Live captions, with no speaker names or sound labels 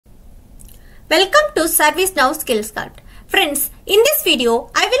Welcome to ServiceNow Skills Card. Friends, in this video,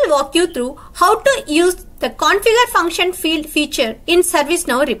 I will walk you through how to use the configure function field feature in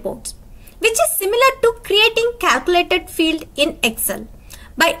ServiceNow Reports, which is similar to creating calculated field in Excel.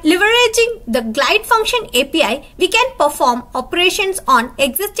 By leveraging the glide function API, we can perform operations on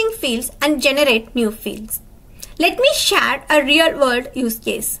existing fields and generate new fields. Let me share a real-world use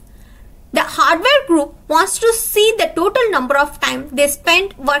case. The hardware group wants to see the total number of time they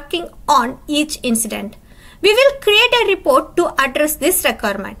spent working on each incident. We will create a report to address this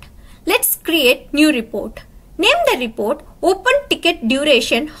requirement. Let's create new report. Name the report Open Ticket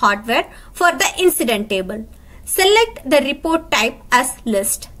Duration Hardware for the incident table. Select the report type as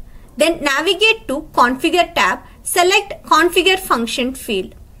list. Then navigate to Configure tab. Select Configure Function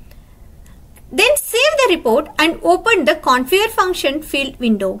field. Then save the report and open the Configure Function field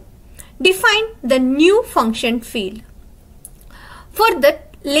window. Define the new function field. For the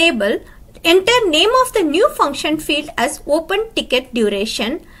label, enter name of the new function field as Open Ticket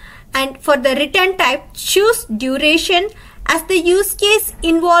Duration, and for the return type, choose duration as the use case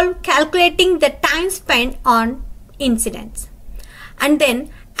involve calculating the time spent on incidents. And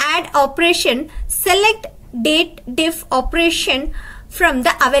then add operation, select date diff operation from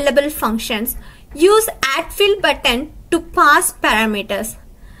the available functions. Use add field button to pass parameters.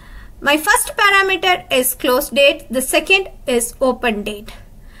 My first parameter is close date, the second is open date,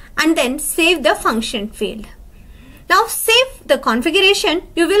 and then save the function field. Now save the configuration.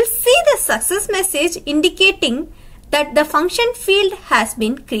 You will see the success message indicating that the function field has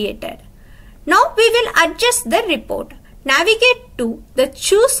been created. Now we will adjust the report. Navigate to the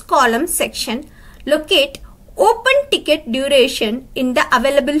choose column section, locate open ticket duration in the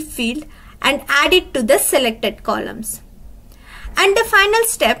available field and add it to the selected columns. And the final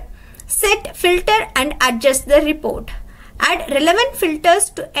step, set filter and adjust the report. Add relevant filters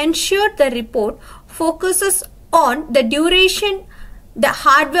to ensure the report focuses on the duration the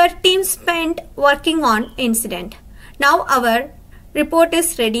hardware team spent working on incident. Now our report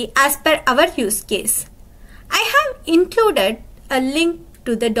is ready as per our use case. I have included a link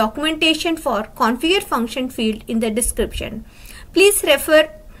to the documentation for configure function field in the description. Please refer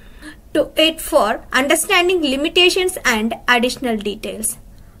to it for understanding limitations and additional details.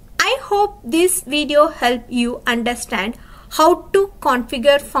 I hope this video helped you understand how to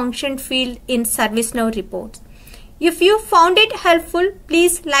configure function field in ServiceNow Reports. If you found it helpful,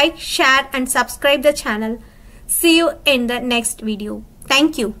 please like, share and subscribe the channel. See you in the next video.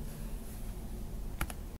 Thank you.